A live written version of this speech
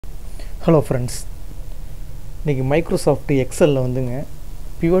Hello friends, இன்றைக்கி Microsoft எக்ஸலில் வந்துங்க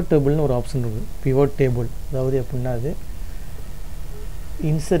pivot டேபிள்னு ஒரு ஆப்ஷன் இருக்குது. பிவோட் டேபிள் அதாவது எப்படின்னா அது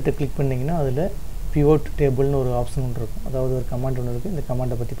இன்சர்ட்டை கிளிக் பண்ணிங்கன்னா அதில் பிவோட் டேபிள்னு ஒரு ஆப்ஷன் ஒன்று இருக்கும். அதாவது ஒரு கமாண்ட் ஒன்று இருக்குது. இந்த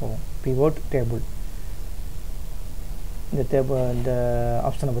கமாண்டை பற்றி பார்ப்போம். பிவோட் டேபிள் இந்த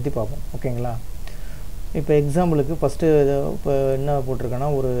ஆப்ஷனை பற்றி பார்ப்போம். ஓகேங்களா? இப்போ எக்ஸாம்பிளுக்கு ஃபஸ்ட்டு இப்போ என்ன போட்டிருக்கேன்னா,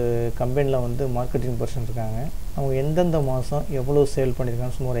 ஒரு கம்பெனியில் வந்து மார்க்கெட்டிங் பர்சன் இருக்காங்க. அவங்க எந்தெந்த மாதம் எவ்வளோ சேல்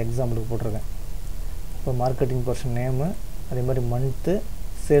பண்ணியிருக்காங்கன்னு சும்மா ஒரு எக்ஸாம்பிளுக்கு போட்டிருக்கேன். இப்போ மார்க்கெட்டிங் பர்சன் நேமு, அதே மாதிரி மந்த்து,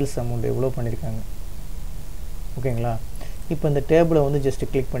 சேல்ஸ் அமௌண்ட் எவ்வளோ பண்ணியிருக்காங்க. ஓகேங்களா? இப்போ இந்த டேபிளை வந்து ஜஸ்ட்டு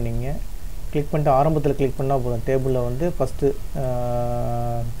கிளிக் பண்ணிங்க. கிளிக் பண்ணிட்டு ஆரம்பத்தில் கிளிக் பண்ணால் போதும். டேபிளில் வந்து ஃபஸ்ட்டு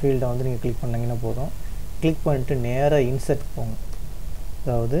ஃபீல்டை வந்து நீங்கள் கிளிக் பண்ணிங்கன்னா போதும். கிளிக் பண்ணிட்டு நேராக இன்சர்ட் போங்க.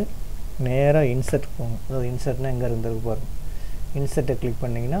 அதாவது நேராக இன்சர்ட் போங்க. அதாவது இன்சர்ட்னால் எங்கே இருந்திருக்கு பாருங்கள். இன்சர்ட்டை கிளிக்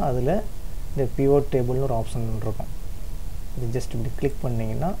பண்ணிங்கன்னா அதில் இந்த பிவோட் டேபிள்னு ஒரு ஆப்ஷன் இருக்கும். இது ஜஸ்ட் இப்படி கிளிக்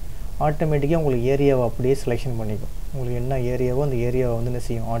பண்ணிங்கன்னா ஆட்டோமேட்டிக்காக உங்களுக்கு ஏரியாவை அப்படியே செலெக்ஷன் பண்ணிக்கும். உங்களுக்கு என்ன ஏரியாவோ அந்த ஏரியாவை வந்து என்ன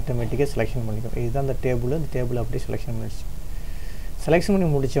செய்யும், ஆட்டோமேட்டிக்காக செலெக்ஷன் பண்ணிக்கும். இதுதான் அந்த டேபிள். இந்த டேபிள் அப்படியே செலெக்ஷன் பண்ணிடுச்சு. செலெக்ஷன் பண்ணி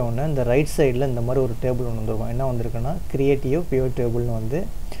முடித்த உடனே இந்த ரைட் சைடில் இந்த மாதிரி ஒரு டேபிள் ஒன்று வந்துருக்கும். என்ன வந்திருக்குன்னா, கிரியேட்டிவ் பிவோட் டேபிள்னு வந்து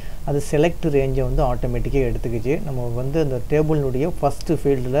அது செலக்ட் ரேஞ்சை வந்து ஆட்டோமேட்டிக்காக எடுத்துக்கிச்சு. நம்ம வந்து அந்த டேபிளினுடைய ஃபஸ்ட்டு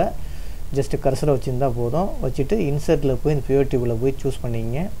ஃபீல்டில் ஜஸ்ட்டு கர்சரை வச்சுருந்தால் போதும். வச்சுட்டு இன்சர்ட்டில் போய் இந்த பிவோட் டேபிளில் போய் சூஸ்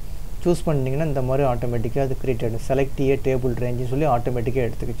பண்ணிங்க. சூஸ் பண்ணிங்கன்னா இந்த மாதிரி ஆட்டோமேட்டிக்காக அது கிரியேட் ஆகிடும். செலக்ட் ஏ டேபிள் ரேஞ்சுன்னு சொல்லி ஆட்டோமேட்டிக்காக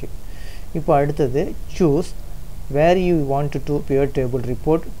எடுத்துக்கிச்சு. இப்போ அடுத்தது choose where you want to pivot table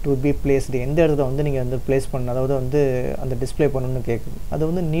report to be placed. எந்த இடத்துல வந்து நீங்கள் வந்து பிளேஸ் பண்ண, அதாவது வந்து அந்த டிஸ்பிளே பண்ணணும்னு கேட்குது. அது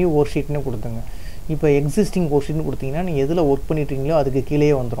வந்து நியூ ஒர்க் ஷீட்னு கொடுத்துங்க. இப்போ எக்ஸிஸ்டிங் ஒர்க் ஷீட்னு கொடுத்தீங்கன்னா நீங்கள் எதில் ஒர்க் பண்ணிட்டீங்களோ அதுக்கு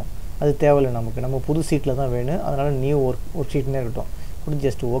கீழே வந்துடும். அது தேவையில்லை நமக்கு. நம்ம புது சீட்டில் தான் வேணும். அதனால் நியூ ஒர்க் ஷீட்னே இருக்கட்டும். கொடுத்து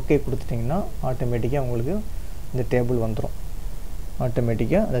ஜஸ்ட் ஓகே கொடுத்துட்டிங்கன்னா ஆட்டோமேட்டிக்காக உங்களுக்கு இந்த டேபிள் வந்துடும்.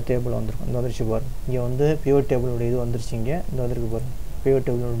 ஆட்டோமேட்டிக்காக அந்த டேபிள் வந்துடும். இந்த வந்துருச்சு பாருங்கள். இங்கே வந்து பிவோட் டேபிளுடைய இது வந்துருச்சு. இங்கே இந்த வந்துருக்கு பாருங்கள். பிவோட்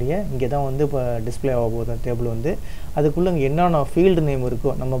டேபிளுடைய இங்கே தான் வந்து இப்போ டிஸ்பிளே ஆக போகுது டேபிள் வந்து. அதுக்குள்ளே இங்கே என்னென்ன ஃபீல்டு நேம்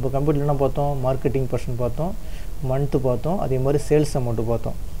இருக்கோ, நம்ம இப்போ கம்ப்யூட்டர்லாம் பார்த்தோம், மார்க்கெட்டிங் பர்சன் பார்த்தோம், மந்த்து பார்த்தோம், அதே மாதிரி சேல்ஸ் அமௌண்ட்டு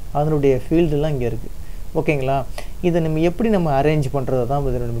பார்த்தோம். அதனுடைய ஃபீல்டுலாம் இங்கே இருக்குது. ஓகேங்களா? இதை நம்ம எப்படி நம்ம அரேஞ்ச் பண்ணுறது தான்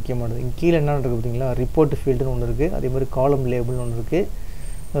இதோட முக்கியமானது. இங்கே கீழே என்னென்னு இருக்குது பார்த்தீங்களா, ரிப்போர்ட் ஃபீல்டுன்னு ஒன்று இருக்குது. அதே மாதிரி காலம் லேபிள்னு ஒன்று இருக்குது,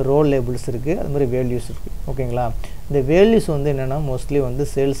 ரோல் லேபிள்ஸ் இருக்குது, அது மாதிரி வேல்யூஸ் இருக்குது. ஓகேங்களா? இந்த வேல்யூஸ் வந்து என்னென்னா மோஸ்ட்லி வந்து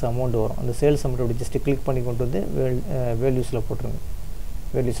சேல்ஸ் அமௌண்ட் வரும். அந்த சேல்ஸ் அமௌண்ட் அப்படி ஜஸ்ட்டு கிளிக் பண்ணி கொண்டு வந்து வேல்யூஸில் போட்டுருங்க.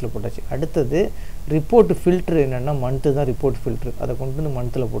 வேல்யூஸில் போட்டாச்சு. அடுத்தது ரிப்போர்ட் ஃபில்ட்ரு என்னென்னா, மந்த்து தான் ரிப்போர்ட் ஃபில்ட்ரு. அதை கொண்டு வந்து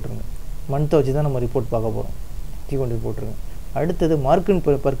மந்த்தில் போட்டுருங்க. மந்த்தை வச்சு தான் நம்ம ரிப்போர்ட் பார்க்க போகிறோம். தூக்கி கொண்டு போட்டுருங்க. அடுத்தது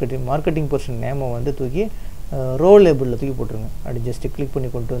மார்க்கெட்டிங் பர்சன் நேமை வந்து தூக்கி ரோல் லேபிளில் தூக்கி போட்டுருங்க. அப்படி ஜஸ்ட்டு கிளிக் பண்ணி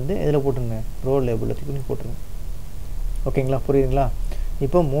கொண்டு வந்து இதில் போட்டுருங்க, ரோல் லேபிளில் தூக்கி பண்ணி போட்டுருங்க. ஓகேங்களா? புரியுதுங்களா?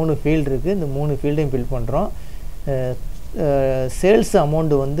 இப்போ 3 ஃபீல்டு இருக்குது. இந்த 3 ஃபீல்டையும் ஃபில் பண்ணுறோம். சேல்ஸ்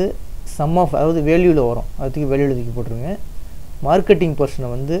அமௌண்ட்டு வந்து சம் ஆஃப், அதாவது வேல்யூவில் வரும். அதுக்கு வேல்யூவில் தூக்கி போட்டுருங்க. மார்க்கெட்டிங் பர்சனை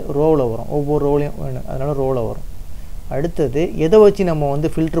வந்து ரோவில் வரும். ஒவ்வொரு ரோலையும் வேணும், அதனால் ரோவில் வரும். அடுத்தது எதை வச்சு நம்ம வந்து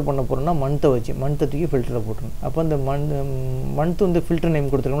ஃபில்ட்ரு பண்ண போகிறோம்னா, மந்த்தை வச்சு. மந்த்தை தூக்கி ஃபில்டரில் போட்டுருங்க. அப்போ இந்த மந்த்து வந்து ஃபில்டர் நேம்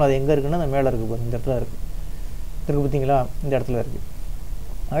கொடுத்துருக்கோம். அது எங்கே இருக்குன்னா, அந்த மேலே இருக்குது பாருங்கள். இந்த இடத்துல இருக்குது. பார்த்தீங்களா? இந்த இடத்துல இருக்குது.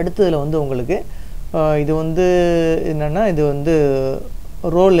 அடுத்ததில் வந்து உங்களுக்கு இது வந்து என்னென்னா, இது வந்து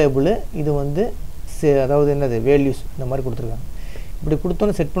ரோல் லேபிள், இது வந்து அதாவது என்னது வேல்யூஸ், இந்த மாதிரி கொடுத்துருக்காங்க. இப்படி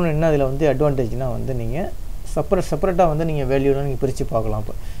கொடுத்தோன்னு செட் பண்ண என்ன அதில் வந்து அட்வான்டேஜ்னால் வந்து நீங்கள் செப்பரேட்டாக வந்து நீங்கள் வேல்யூலாம் நீங்கள் பிரித்து பார்க்கலாம்.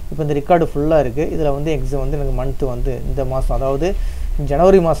 இப்போ இந்த ரெக்கார்டு ஃபுல்லாக இருக்குது. இதில் வந்து வந்து எனக்கு மந்த்து வந்து இந்த மாதம், அதாவது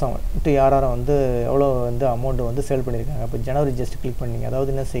ஜனவரி மாதம் மட்டும் யார் வந்து எவ்வளோ வந்து அமௌண்ட்டு வந்து சேல் பண்ணியிருக்காங்க. இப்போ ஜனவரி ஜஸ்ட் கிளிக் பண்ணிங்க.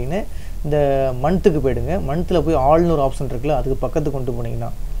 அதாவது என்ன செய்யணும், இந்த மந்த்துக்கு போய்டுங்க. மந்த்தில் போய் ஆல்னு ஒரு ஆப்ஷன் இருக்குல்ல, அதுக்கு பக்கத்துக்கு கொண்டு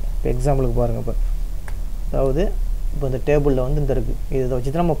போனீங்கன்னா, இப்போ எக்ஸாம்பிளுக்கு பாருங்கள். இப்போ அதாவது இப்போ இந்த டேபிளில் வந்து இந்த இருக்குது. இதை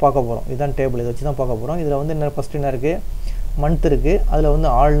வச்சு தான் நம்ம பார்க்க போகிறோம். இதுதான் டேபிள். இதை வச்சு தான் பார்க்க போகிறோம். இதில் வந்து என்ன ஃபஸ்ட்டு என்ன இருக்குது, மந்த் இருக்குது. அதில் வந்து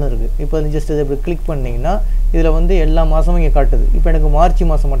ஆள்னு இருக்குது. இப்போ அது ஜஸ்ட் இதை இப்படி கிளிக் பண்ணிங்கன்னா இதில் வந்து எல்லா மாதமும் இங்கே காட்டுது. இப்போ எனக்கு மார்ச்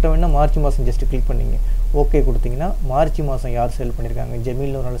மாதம் மட்டும் வேணால் மார்ச் மாதம் ஜஸ்ட்டு கிளிக் பண்ணிங்க. ஓகே கொடுத்தீங்கன்னா மார்ச் மாதம் யார் சேல் பண்ணியிருக்காங்க,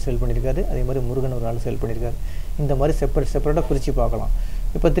 ஜெமீல்னு ஒரு ஆள் சேல் பண்ணியிருக்காரு, அதே மாதிரி முருகன் ஒரு ஆள் சேல் பண்ணியிருக்காரு. இந்த மாதிரி செப்பரேட்டாக பிரித்து பார்க்கலாம்.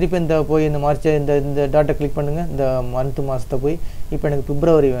 இப்போ திருப்பி இந்த போய் இந்த மார்ச்சை இந்த டாட்டை கிளிக் பண்ணுங்கள். இந்த மந்த்து மாதத்தை போய் இப்போ எனக்கு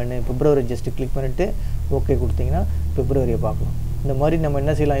பிப்ரவரி வேணும். பிப்ரவரி ஜஸ்ட்டு கிளிக் பண்ணிவிட்டு ஓகே கொடுத்தீங்கன்னா பிப்ரவரியை பார்க்கலாம். இந்த மாதிரி நம்ம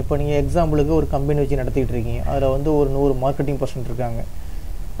என்ன செய்யலாம், இப்போ நீங்கள் எக்ஸாம்பிளுக்கு ஒரு கம்பெனி வச்சு நடத்திக்கிட்டு இருக்கீங்க. அதில் வந்து ஒரு 100 மார்க்கெட்டிங் பர்சன் இருக்காங்க.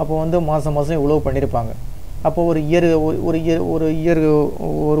 அப்போ வந்து மாதம் இவ்வளோ பண்ணியிருப்பாங்க. அப்போ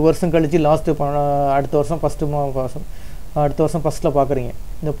ஒரு வருஷம் கழித்து லாஸ்ட்டு அடுத்த வருஷம் அடுத்த வருஷம் ஃபஸ்ட்டில் பார்க்குறீங்க.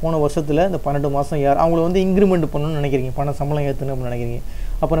 இந்த போன வருஷத்தில் இந்த 12 மாதம் யார் அவங்கள வந்து இன்க்ரிமெண்ட் பண்ணணும்னு நினைக்கிறீங்க, பணம் சம்பளம் ஏற்றணும் அப்படின்னு நினைக்கிறீங்க.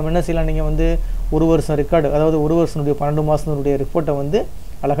 அப்போ நம்ம என்ன செய்யலாம், நீங்கள் வந்து ஒரு வருஷம் ரெக்கார்டு, அதாவது ஒரு வருஷனுடைய 12 மாதத்தினுடைய ரிப்போர்ட்டை வந்து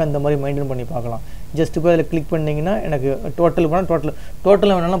அழகாக இந்த மாதிரி மெயின்டைன் பண்ணி பார்க்கலாம். ஜஸ்ட் இப்போ அதில் கிளிக் பண்ணிங்கன்னா எனக்கு டோட்டல்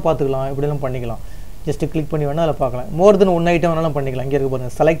வேணாலும் பார்த்துக்கலாம். இப்படிலாம் பண்ணிக்கலாம். ஜஸ்ட் கிளிக் பண்ணி வேணால் அதில் பார்க்கலாம். மோர் தென் ஒன் ஐட்டம் வேணாலும் பண்ணிக்கலாம். இங்கே இருக்க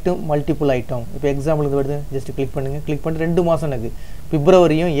பாருங்கள், செலக்ட் மல்டிபிள் ஐட்டம். இப்போ எக்ஸாம்பிளுக்கு வருது, ஜஸ்ட் கிளிக் பண்ணுங்கள். கிளிக் பண்ணிட்டு 2 மாதம் எனக்கு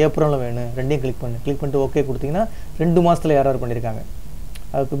பிப்ரவரியும் ஏப்ரலும் வேணும், ரெண்டையும் கிளிக் பண்ணிட்டு ஓகே கொடுத்தீங்கன்னா 2 மாதத்தில் யாராவது பண்ணியிருக்காங்க,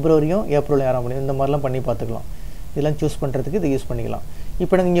 அது பிப்ரவரியும் ஏப்ரலும் யாராவது பண்ணி இந்த மாதிரிலாம் பண்ணி பார்த்துக்கலாம். இதெல்லாம் சூஸ் பண்ணுறதுக்கு இது யூஸ் பண்ணிக்கலாம்.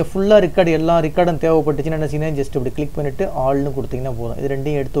 இப்போ எனக்கு இங்கே ஃபுல்லாக ரெக்கார்டு எல்லா ரெக்கார்டும் தேவைப்பட்டுச்சுன்னா என்ன செய்யணும், ஜஸ்ட் இப்படி கிளிக் பண்ணிவிட்டு ஆல்னு கொடுத்தீங்கன்னா போதும். இது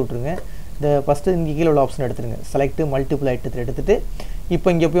ரெண்டையும் எடுத்து விட்ருங்க. இந்த ஃபஸ்ட்டு இங்கே கீழே உள்ள ஆப்ஷன் எடுத்துருங்க, செலக்ட் மல்டிபிள் ஐட்டத்தை எடுத்துகிட்டு இப்போ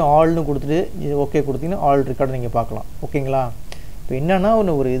இங்கே போய் ஆல்னு கொடுத்துட்டு ஓகே கொடுத்தீங்கன்னா ஆல் ரெக்கார்டு நீங்கள் பார்க்கலாம். ஓகேங்களா? இப்போ என்னென்னா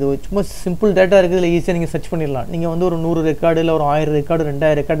இது சும்மா சிம்பிள் டேட்டா இருக்குது, இதில் ஈஸியாக நீங்கள் சர்ச் பண்ணிடலாம். நீங்கள் வந்து ஒரு 100 ரெக்கார்டு இல்லை ஒரு 1000 ரெக்கார்டு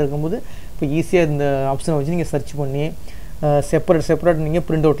 2000 ரெக்கார்டு இருக்கும்போது இப்போ ஈஸியாக இந்த ஆப்ஷனை வச்சு நீங்கள் சர்ச் பண்ணி செப்பரேட் நீங்கள்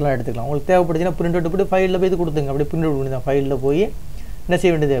பிரிண்ட் அவுட்லாம் எடுத்துக்கலாம். உங்களுக்கு தேவைப்படுச்சுன்னா பிரிண்ட் அவுட் போய்ட்டு ஃபைலில் போய் இது கொடுத்துங்க. அப்படியே பிரிண்ட் அவுட் பண்ணி தான் ஃபைலில் போய் என்ன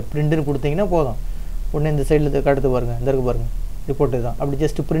செய்ய வேண்டியது, பிரிண்ட்டுன்னு கொடுத்தீங்கன்னா போதும். உடனே இந்த சைடில் கடத்து பாருங்கள், இந்த இருக்கு பாருங்கள், ரிப்போர்ட்டு தான். அப்படி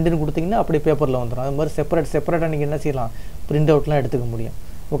ஜஸ்ட் பிரிண்ட்டுன்னு கொடுத்தீங்கன்னா அப்படியே பேப்பரில் வந்துடும். அது மாதிரி செப்பரேட்டாக நீங்கள் என்ன செய்யலாம், பிரிண்ட் அவுட்லாம் எடுத்துக்க முடியும்.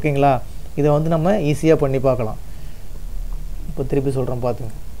 ஓகேங்களா? இதை வந்து நம்ம ஈஸியாக பண்ணி பார்க்கலாம். இப்போ திருப்பி சொல்கிறோம்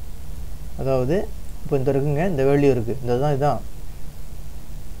பார்த்துங்க. அதாவது இப்போ இந்த இருக்குங்க, இந்த வேல்யூ இருக்குது, இதுதான்.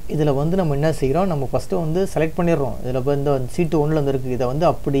 இதில் வந்து நம்ம என்ன செய்கிறோம், நம்ம ஃபஸ்ட்டு வந்து செலக்ட் பண்ணிடுறோம். இதில் இப்போ இந்த சீட்டு 1ல் வந்து இருக்குது, இதை வந்து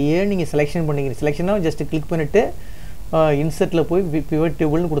அப்படியே நீங்கள் செலெக்ஷன் பண்ணிக்கிறீங்க. செலெக்ஷனாக ஜஸ்ட் கிளிக் பண்ணிவிட்டு இன்சர்ட்டில் போய் பிவட்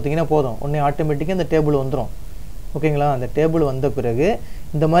டேபிள்னு கொடுத்தீங்கன்னா போதும். உடனே ஆட்டோமேட்டிக்காக அந்த டேபிள் வந்துடும். ஓகேங்களா? அந்த டேபிள் வந்த பிறகு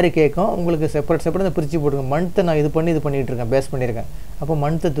இந்த மாதிரி கேட்கும். உங்களுக்கு செப்பரேட் இந்த பிரித்து போட்டுருங்க. மந்த்தை நான் இது பண்ணிகிட்டு இருக்கேன், பேஸ் பண்ணியிருக்கேன். அப்போ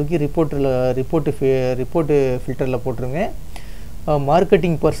மந்த்தை தூக்கி ரிப்போர்ட்டு ஃபில்டரில் போட்டுருங்க.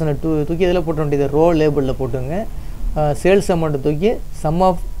 மார்க்கெட்டிங் பர்சனை தூக்கி இதில் போட்ட வேண்டியது ரோ லேபிளில் போட்டுங்க. சேல்ஸ் அமௌண்ட்டை தூக்கி சம்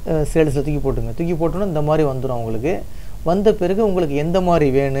ஆஃப் சேல்ஸில் தூக்கி போட்டோன்னா இந்த மாதிரி வந்துடும். உங்களுக்கு வந்த பிறகு உங்களுக்கு எந்த மாதிரி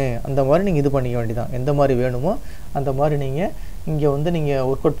வேணும் அந்த மாதிரி நீங்கள் இது பண்ணிக்க வேண்டியதான். எந்த மாதிரி வேணுமோ அந்த மாதிரி நீங்கள் இங்கே வந்து நீங்கள்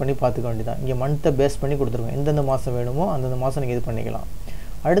ஒர்க் அவுட் பண்ணி பார்த்துக்க வேண்டியதான். இங்கே மந்த்தை பேஸ் பண்ணி கொடுத்துருங்க. எந்தெந்த மாதம் வேணுமோ அந்தந்த மாதம் நீங்கள் இது பண்ணிக்கலாம்.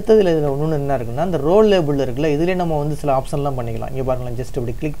 அடுத்ததில் இதில் ஒன்று என்ன இருக்குன்னா, இந்த ரோல் லேபிளில் இருக்குல்ல, இதிலே நம்ம வந்து சில ஆப்ஷன்லாம் பண்ணிக்கலாம். இங்கே பாருங்களேன், ஜஸ்ட்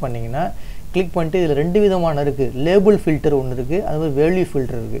இப்படி கிளிக் பண்ணிங்கன்னா கிளிக் பண்ணிட்டு இதில் 2 விதமான இருக்குது. லேபிள் ஃபில்டர் ஒன்று இருக்குது, அது மாதிரி வேல்யூ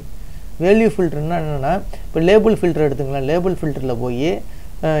ஃபில்டர் இருக்குது. வேல்யூ ஃபில்டர்னா என்னென்னா, இப்போ லேபிள் ஃபில்டர் எடுத்துங்களேன். லேபிள் ஃபில்டரில் போய்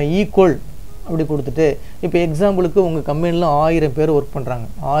ஈக்குவல் அப்படி கொடுத்துட்டு, இப்போ எக்ஸாம்பிளுக்கு உங்கள் கம்பெனியில் 1000 பேர் ஒர்க்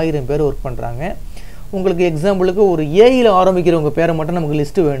பண்ணுறாங்க. உங்களுக்கு எக்ஸாம்பிளுக்கு ஒரு ஏயில் ஆரம்பிக்கிறவங்க பேரை மட்டும் நமக்கு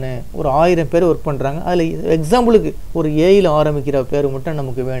லிஸ்ட்டு வேணும். ஒரு 1000 பேர் ஒர்க் பண்ணுறாங்க, அதில் எக்ஸாம்பிளுக்கு ஒரு ஏயில் ஆரம்பிக்கிற பேர் மட்டும்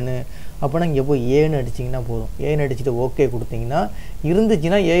நமக்கு வேணும். அப்போனா இங்கே போய் ஏன்னு அடிச்சிங்கன்னா போதும். ஏன்னு அடிச்சுட்டு ஓகே கொடுத்தீங்கன்னா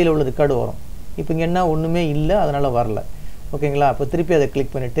இருந்துச்சுன்னா ஏயில் உள்ள ரெக்கார்டு வரும். இப்போ இங்கே என்ன ஒன்றுமே இல்லை, அதனால் வரல. ஓகேங்களா? இப்போ திருப்பி அதை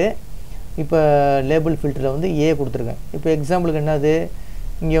கிளிக் பண்ணிவிட்டு இப்போ லேபிள் ஃபில்டரில் வந்து ஏ கொடுத்துருக்கேன். இப்போ எக்ஸாம்பிளுக்கு என்னது,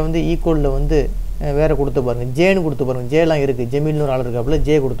 இங்கே வந்து ஈக்குவலில் வந்து வேறு கொடுத்து பாருங்கள், ஜேன்னு கொடுத்து பாருங்கள். ஜேலாம் இருக்குது, ஜெமீல்னு ஒரு ஆள் இருக்காப்புல,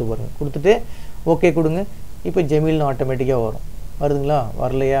 ஜே கொடுத்து பாருங்கள். கொடுத்துட்டு ஓகே கொடுங்க. இப்போ ஜெமீல்னு ஆட்டோமேட்டிக்காக வருதுங்களா?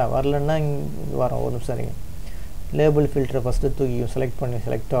 வரலன்னா இங்கே வரோம். ஒரு நிமிஷம் இருங்க. லேபிள் ஃபில்டரை ஃபஸ்ட்டு தூக்கி செலக்ட் பண்ணி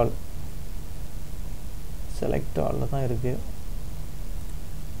செலக்ட் ஆலில் தான் இருக்குது.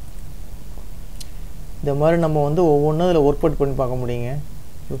 இந்த மாதிரி நம்ம வந்து ஒவ்வொன்றும் இதில் ஒர்க் அவுட் பண்ணி பார்க்க முடியுங்க.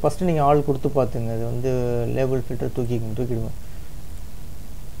 இப்போ ஃபஸ்ட்டு நீங்கள் ஆள் கொடுத்து பார்த்துங்க. அது வந்து லேபிள் ஃபில்டர் தூக்கிடுங்க.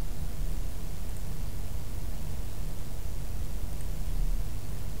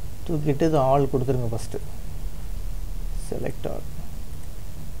 தூக்கிட்டு இது ஆல் கொடுத்துருங்க. First select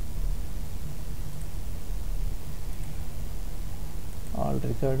all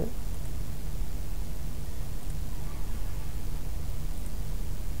record.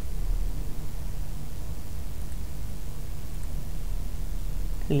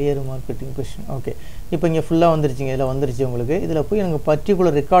 Clear marketing question. Okay, இப்போ இங்கே ஃபுல்லாக வந்துருச்சுங்க. இதில் வந்துருச்சு உங்களுக்கு. இதில் போய் எனக்கு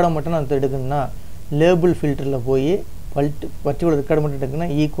பர்டிகுலர் ரெக்கார்டை மட்டும் நான் எடுக்கணும்னா லேபிள் ஃபில்டரில் போய் பர்டிகுலர் ரெக்கார்டு மட்டும் எடுக்குன்னா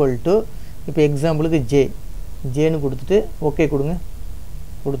ஈக்குவல் டு இப்போ எக்ஸாம்பிளுக்கு ஜேன்னு கொடுத்துட்டு ஓகே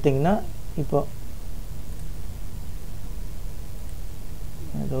கொடுத்தீங்கன்னா இப்போ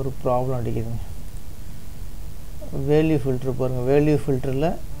ஏதோ ஒரு ப்ராப்ளம் அடிக்குதுங்க. வேல்யூ ஃபில்டர் பாருங்கள். வேல்யூ ஃபில்டரில்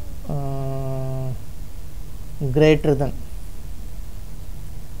greater than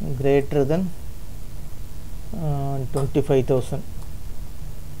 25,000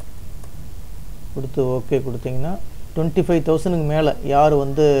 கொடுத்து ஓகே கொடுத்தீங்கன்னா 25,000க்கு மேலே யார்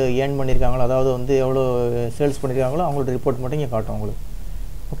வந்து ஏர்ன் பண்ணியிருக்காங்களோ, அதாவது வந்து எவ்வளோ சேல்ஸ் பண்ணியிருக்காங்களோ அவங்களோட ரிப்போர்ட் மட்டும் இங்கே காட்டும் உங்களுக்கு.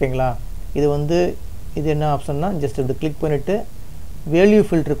 ஓகேங்களா? இது என்ன ஆப்ஷன்னா, ஜஸ்ட் இப்படி கிளிக் பண்ணிவிட்டு வேல்யூ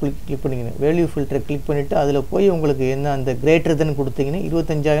ஃபில்டர் கிளிக் பண்ணிக்கணும். வேல்யூ ஃபில்டரை கிளிக் பண்ணிவிட்டு அதில் போய் உங்களுக்கு என்ன அந்த கிரேட்டர் தென் கொடுத்தீங்கன்னா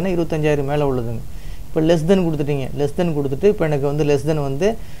 25,000 மேலே உள்ளதுங்க. இப்போ லெஸ் தென் கொடுத்துட்டீங்க. லெஸ் தென் கொடுத்துட்டு இப்போ எனக்கு வந்து லெஸ் தென் வந்து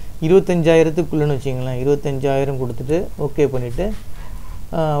 25,000க்குள்ளேன்னு வச்சிங்களேன். 25,000 கொடுத்துட்டு ஓகே பண்ணிவிட்டு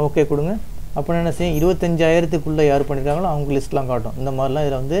ஓகே கொடுங்க. அப்போ என்ன செய்யும், 25,000க்குள்ளே யார் பண்ணியிருக்காங்களோ அவங்க லிஸ்ட்லாம் காட்டும். இந்த மாதிரிலாம்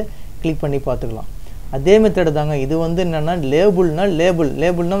இதில் வந்து கிளிக் பண்ணி பார்த்துக்கலாம். அதே மெத்தடு தாங்க. இது வந்து என்னென்னா லேபிள்னால்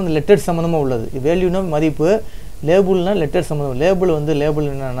வந்து லெட்டர் சம்மந்தமாக உள்ளது. வேல்யூனா மதிப்பு, லேபிள்னால் லெட்டர் சம்மந்தம். லேபிள்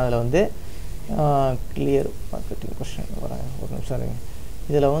என்னென்னா அதில் வந்து கிளியர் மார்க்கெட்டிங் கொஸ்டின் வரேன், ஒரு நிமிஷம் இருங்க.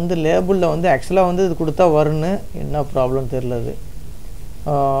 இதில் வந்து லேபிளில் வந்து ஆக்சுவலாக வந்து இது கொடுத்தா வரும்னு என்ன ப்ராப்ளம் தெரியல. அது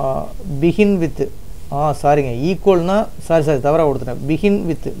பிகின் வித் சாரிங்க ஈக்குவல்னா சாரி தவறாக கொடுத்துட்டேன்.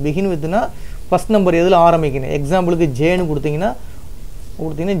 பிகின் வித்னா ஃபஸ்ட் நம்பர் எதில் ஆரம்பிக்கணும். எக்ஸாம்பிளுக்கு ஜேன்னு கொடுத்தீங்கன்னா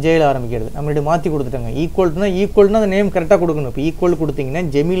ஜேயில் ஆரம்பிக்கிறது. நம்மளுடைய மாற்றி கொடுத்துட்டாங்க. ஈக்குவல்னா அந்த நேம் கரெக்டாக கொடுக்கணும். இப்போ ஈக்குவல் கொடுத்தீங்கன்னா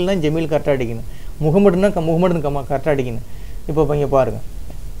ஜெமீல் கரெக்டாக அடிக்கணும். முகமதுன்னா கரெக்டாக அடிக்கணும். இப்போ இங்கே பாருங்கள்.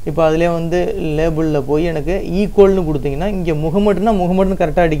 இப்போ அதிலே வந்து லேபிளில் போய் எனக்கு ஈக்குவல்னு கொடுத்தீங்கன்னா இங்கே முகமதுன்னு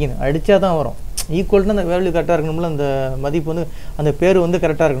கரெக்டாக அடிக்கணும். அடித்தா தான் வரும். ஈக்குவல்னா அந்த வேல்யூ கரெக்டாக இருக்கணும்ல, அந்த மதிப்பு வந்து அந்த பேர் வந்து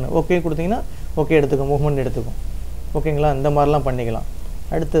கரெக்டாக இருக்கணும். ஓகே கொடுத்தீங்கன்னா ஓகே எடுத்துக்கும், முகமதுன்னு எடுத்துக்கும். ஓகேங்களா, இந்த மாதிரிலாம் பண்ணிக்கலாம்.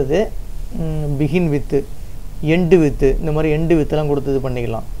 அடுத்தது பிகின் வித்து, எண்டு வித்து, இந்த மாதிரி எண்டு வித்துலாம் கொடுத்து இது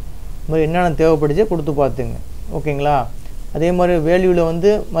பண்ணிக்கலாம். இந்த மாதிரி என்னென்ன தேவைப்படுச்சு கொடுத்து பார்த்துங்க. ஓகேங்களா, அதே மாதிரி வேல்யூவில் வந்து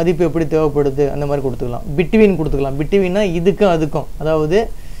மதிப்பு எப்படி தேவைப்படுது அந்த மாதிரி கொடுத்துக்கலாம். பிட்வீன் கொடுத்துக்கலாம். பிட்வீன்னா இதுக்கும் அதுக்கும், அதாவது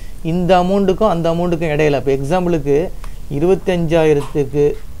இந்த அமௌண்ட்டுக்கும் அந்த அமௌண்ட்டுக்கும் இடையில. இப்போ எக்ஸாம்பிளுக்கு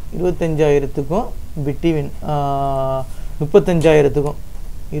 25,000க்கும் பிட்வீன்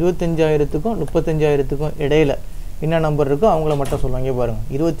 35,000க்கும் இடையில என்ன நம்பர் இருக்கோ அவங்கள மட்டும் சொல்லுவாங்க. பாருங்கள்,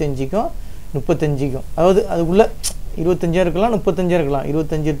 25க்கும் 35க்கும், அதாவது அதுக்குள்ளே 25 இருக்கலாம், 35 இருக்கலாம்.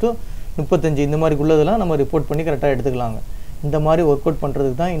 25 to 35 இந்த மாதிரிக்குள்ளதெல்லாம் நம்ம ரிப்போர்ட் பண்ணி கரெக்டாக எடுத்துக்கலாங்க. இந்த மாதிரி ஒர்க் அவுட்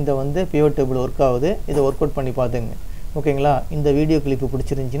பண்ணுறதுக்கு தான் இந்த வந்து பிவோட் டேபிள் ஒர்க் ஆகுது. இதை ஒர்க் அவுட் பண்ணி பார்த்துங்க. ஓகேங்களா, இந்த வீடியோ கிளிப்பு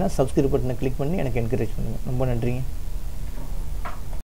பிடிச்சிருந்துச்சின்னா சப்ஸ்கிரைப் பட்டனை கிளிக் பண்ணி எனக்கு என்கரேஜ் பண்ணுங்கள். ரொம்ப நன்றிங்க.